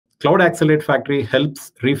Cloud Accelerate Factory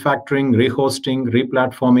helps refactoring, rehosting,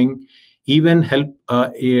 replatforming, even help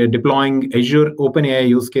deploying Azure OpenAI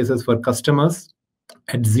use cases for customers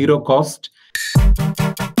at zero cost.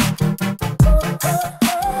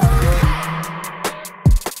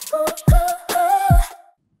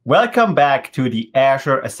 Welcome back to the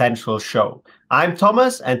Azure Essentials Show. I'm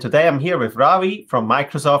Thomas, and today I'm here with Ravi from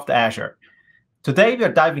Microsoft Azure. Today we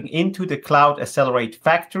are diving into the Cloud Accelerate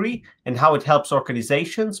Factory and how it helps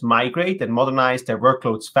organizations migrate and modernize their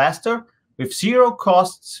workloads faster with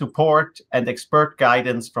zero-cost support and expert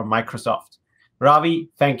guidance from Microsoft. Ravi,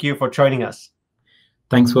 thank you for joining us.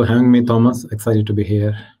 Thanks for having me, Thomas. Excited to be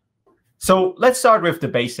here. So let's start with the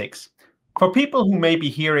basics. For people who may be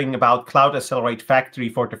hearing about Cloud Accelerate Factory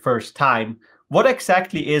for the first time, what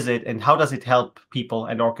exactly is it and how does it help people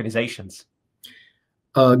and organizations?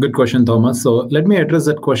 Good question, Thomas. So let me address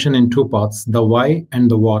that question in two parts, the why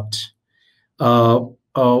and the what.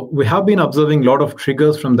 We have been observing a lot of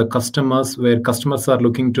triggers from the customers where customers are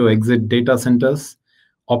looking to exit data centers,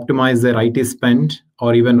 optimize their IT spend,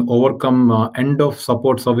 or even overcome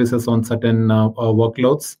end-of-support services on certain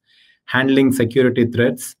workloads, handling security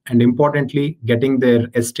threats, and importantly, getting their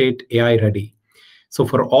estate AI ready. So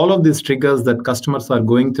for all of these triggers that customers are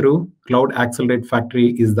going through, Cloud Accelerate Factory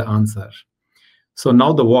is the answer. So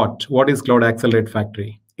now the what. What is Cloud Accelerate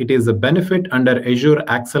Factory? It is a benefit under Azure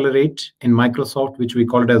Accelerate in Microsoft, which we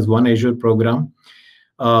call it as One Azure program.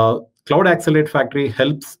 Cloud Accelerate Factory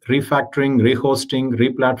helps refactoring, rehosting,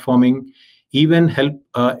 replatforming, even help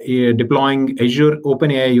deploying Azure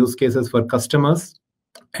OpenAI use cases for customers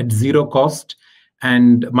at zero cost,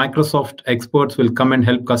 and Microsoft experts will come and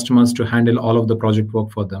help customers to handle all of the project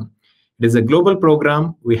work for them. It is a global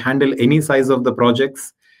program. We handle any size of the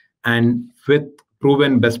projects and with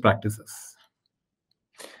proven best practices.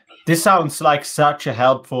 This sounds like such a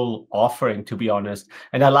helpful offering, to be honest.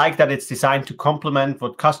 And I like that it's designed to complement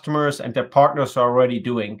what customers and their partners are already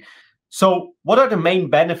doing. So what are the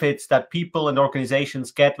main benefits that people and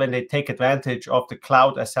organizations get when they take advantage of the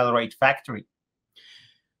Cloud Accelerate Factory?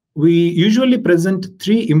 We usually present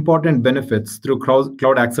three important benefits through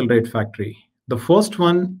Cloud Accelerate Factory. The first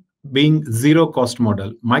one being zero cost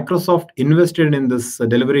model. Microsoft invested in this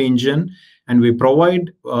delivery engine, and we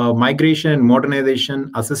provide migration and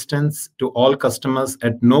modernization assistance to all customers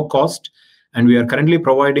at no cost. And we are currently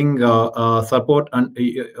providing support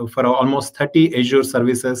for almost 30 Azure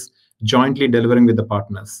services, jointly delivering with the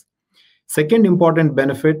partners. Second important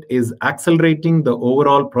benefit is accelerating the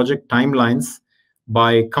overall project timelines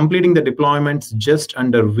by completing the deployments just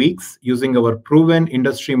under weeks using our proven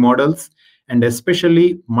industry models, and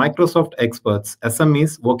especially Microsoft experts,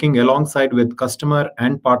 SMEs, working alongside with customer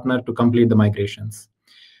and partner to complete the migrations.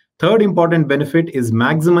 Third important benefit is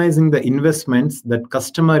maximizing the investments that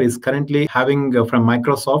customer is currently having from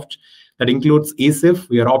Microsoft. That includes ESIF.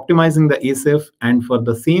 We are optimizing the ESIF, and for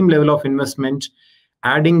the same level of investment,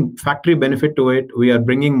 adding factory benefit to it, we are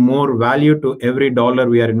bringing more value to every dollar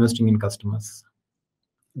we are investing in customers.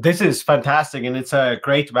 This is fantastic, and it's a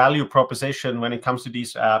great value proposition when it comes to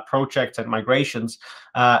these projects and migrations.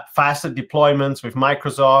 Faster deployments with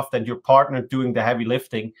Microsoft and your partner doing the heavy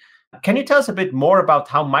lifting. Can you tell us a bit more about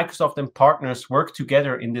how Microsoft and partners work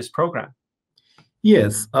together in this program?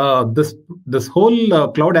 Yes, this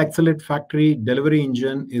whole Cloud Accelerate Factory delivery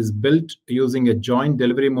engine is built using a joint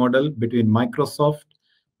delivery model between Microsoft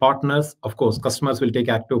partners. Of course, customers will take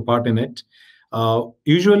active part in it.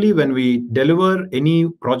 Usually when we deliver any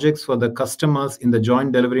projects for the customers in the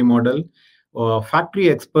joint delivery model, factory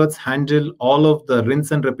experts handle all of the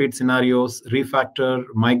rinse and repeat scenarios, refactor,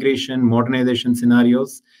 migration, modernization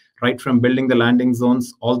scenarios, right from building the landing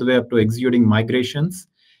zones all the way up to executing migrations.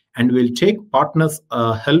 And we'll take partners'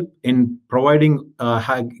 help in providing,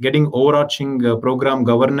 getting overarching program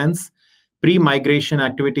governance, pre-migration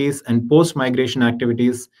activities and post-migration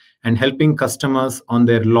activities, and helping customers on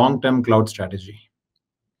their long-term cloud strategy.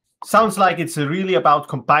 Sounds like it's really about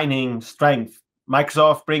combining strength.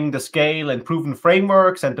 Microsoft bring the scale and proven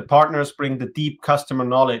frameworks, and the partners bring the deep customer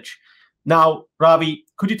knowledge. Now, Ravi,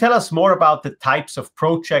 could you tell us more about the types of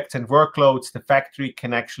projects and workloads the factory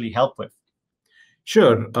can actually help with?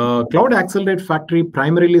 Sure. Cloud Accelerate Factory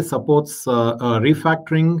primarily supports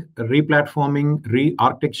refactoring, replatforming,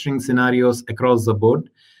 re-architecturing scenarios across the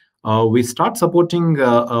board. We start supporting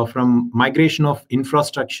from migration of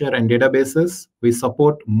infrastructure and databases. We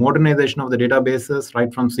support modernization of the databases,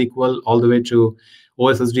 right from SQL all the way to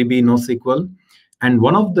OSSDB, NoSQL. And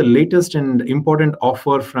one of the latest and important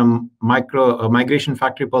offer from migration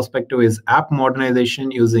factory perspective is app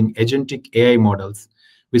modernization using agentic AI models.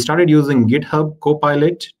 We started using GitHub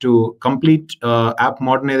Copilot to complete app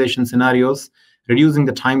modernization scenarios reducing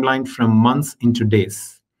the timeline from months into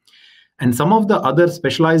days. And some of the other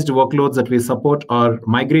specialized workloads that we support are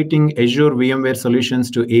migrating Azure VMware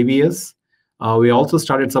solutions to AVS. We also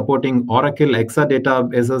started supporting Oracle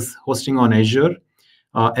Exadatabases hosting on Azure.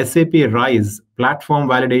 SAP RISE platform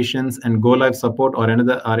validations and go live support are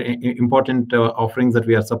important offerings that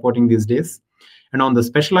we are supporting these days. And on the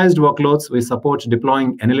specialized workloads, we support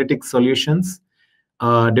deploying analytics solutions,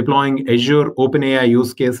 deploying Azure OpenAI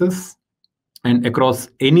use cases, and across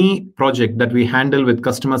any project that we handle with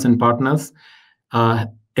customers and partners,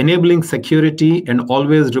 enabling security and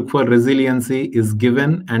always look for resiliency is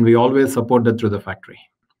given, and we always support that through the factory.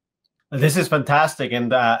 This is fantastic,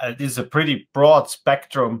 and this is a pretty broad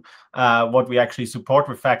spectrum what we actually support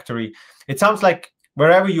with Factory. It sounds like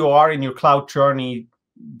wherever you are in your cloud journey,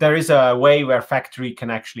 there is a way where Factory can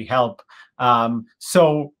actually help.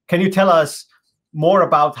 So can you tell us more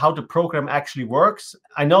about how the program actually works?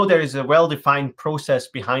 I know there is a well-defined process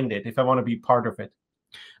behind it if I want to be part of it.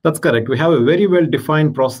 That's correct. We have a very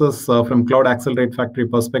well-defined process from Cloud Accelerate Factory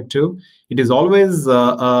perspective. It is always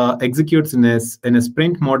executes in a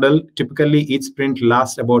sprint model. Typically, each sprint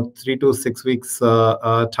lasts about 3 to 6 weeks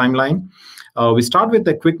timeline. We start with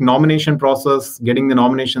a quick nomination process, getting the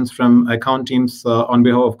nominations from account teams on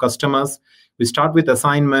behalf of customers. We start with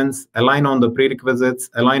assignments, align on the prerequisites,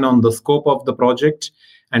 align on the scope of the project,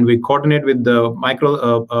 and we coordinate with the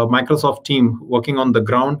Microsoft team working on the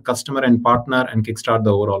ground, customer and partner, and kickstart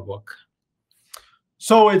the overall work.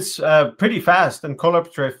 So it's pretty fast and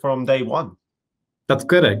collaborative from day one. That's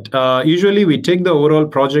correct. Usually, we take the overall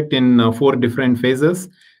project in 4 different phases,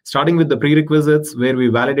 starting with the prerequisites, where we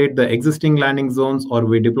validate the existing landing zones or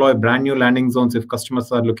we deploy brand new landing zones if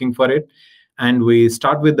customers are looking for it. And we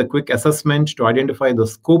start with the quick assessment to identify the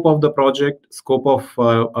scope of the project, scope of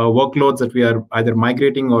workloads that we are either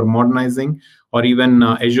migrating or modernizing, or even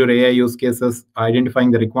Azure AI use cases,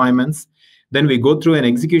 identifying the requirements. Then we go through an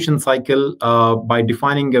execution cycle by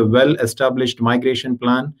defining a well-established migration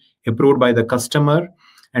plan approved by the customer.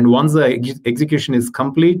 And once the execution is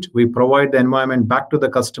complete, we provide the environment back to the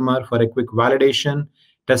customer for a quick validation,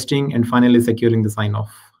 testing, and finally securing the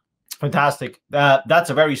sign-off. Fantastic. That's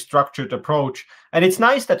a very structured approach. And it's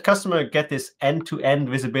nice that customers get this end-to-end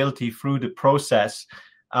visibility through the process.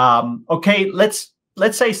 Okay, let's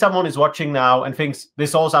say someone is watching now and thinks,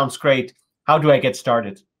 this all sounds great. How do I get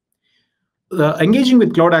started? Engaging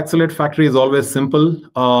with Cloud Accelerate Factory is always simple.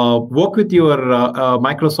 Work with your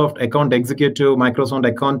Microsoft account executive, Microsoft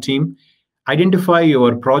account team. Identify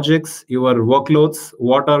your projects, your workloads,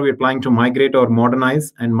 what are we planning to migrate or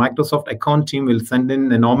modernize, and Microsoft account team will send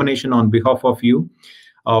in a nomination on behalf of you.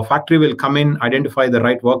 Factory will come in, identify the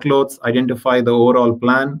right workloads, identify the overall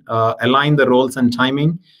plan, align the roles and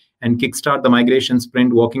timing, and kickstart the migration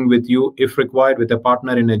sprint working with you, if required, with a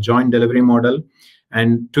partner in a joint delivery model.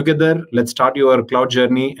 And together, let's start your cloud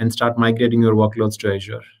journey and start migrating your workloads to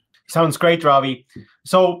Azure. Sounds great, Ravi.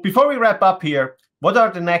 So before we wrap up here, what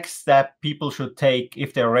are the next steps people should take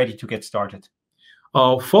if they're ready to get started?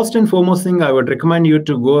 First and foremost thing, I would recommend you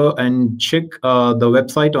to go and check the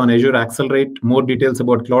website on Azure Accelerate, more details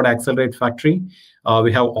about Cloud Accelerate Factory.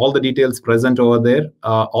 We have all the details present over there.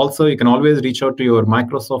 Also, you can always reach out to your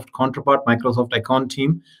Microsoft counterpart, Microsoft account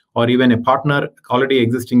team, or even a partner already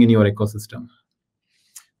existing in your ecosystem.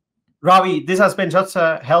 Ravi, this has been such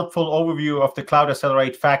a helpful overview of the Cloud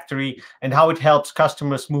Accelerate Factory and how it helps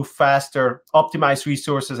customers move faster, optimize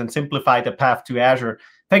resources, and simplify the path to Azure.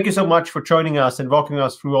 Thank you so much for joining us and walking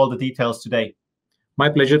us through all the details today. My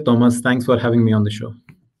pleasure, Thomas. Thanks for having me on the show.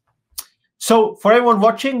 So for everyone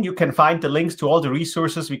watching, you can find the links to all the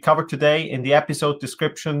resources we covered today in the episode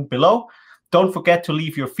description below. Don't forget to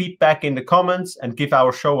leave your feedback in the comments and give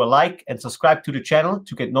our show a like and subscribe to the channel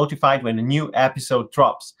to get notified when a new episode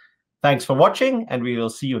drops. Thanks for watching, and we will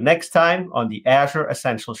see you next time on the Azure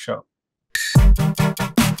Essentials Show.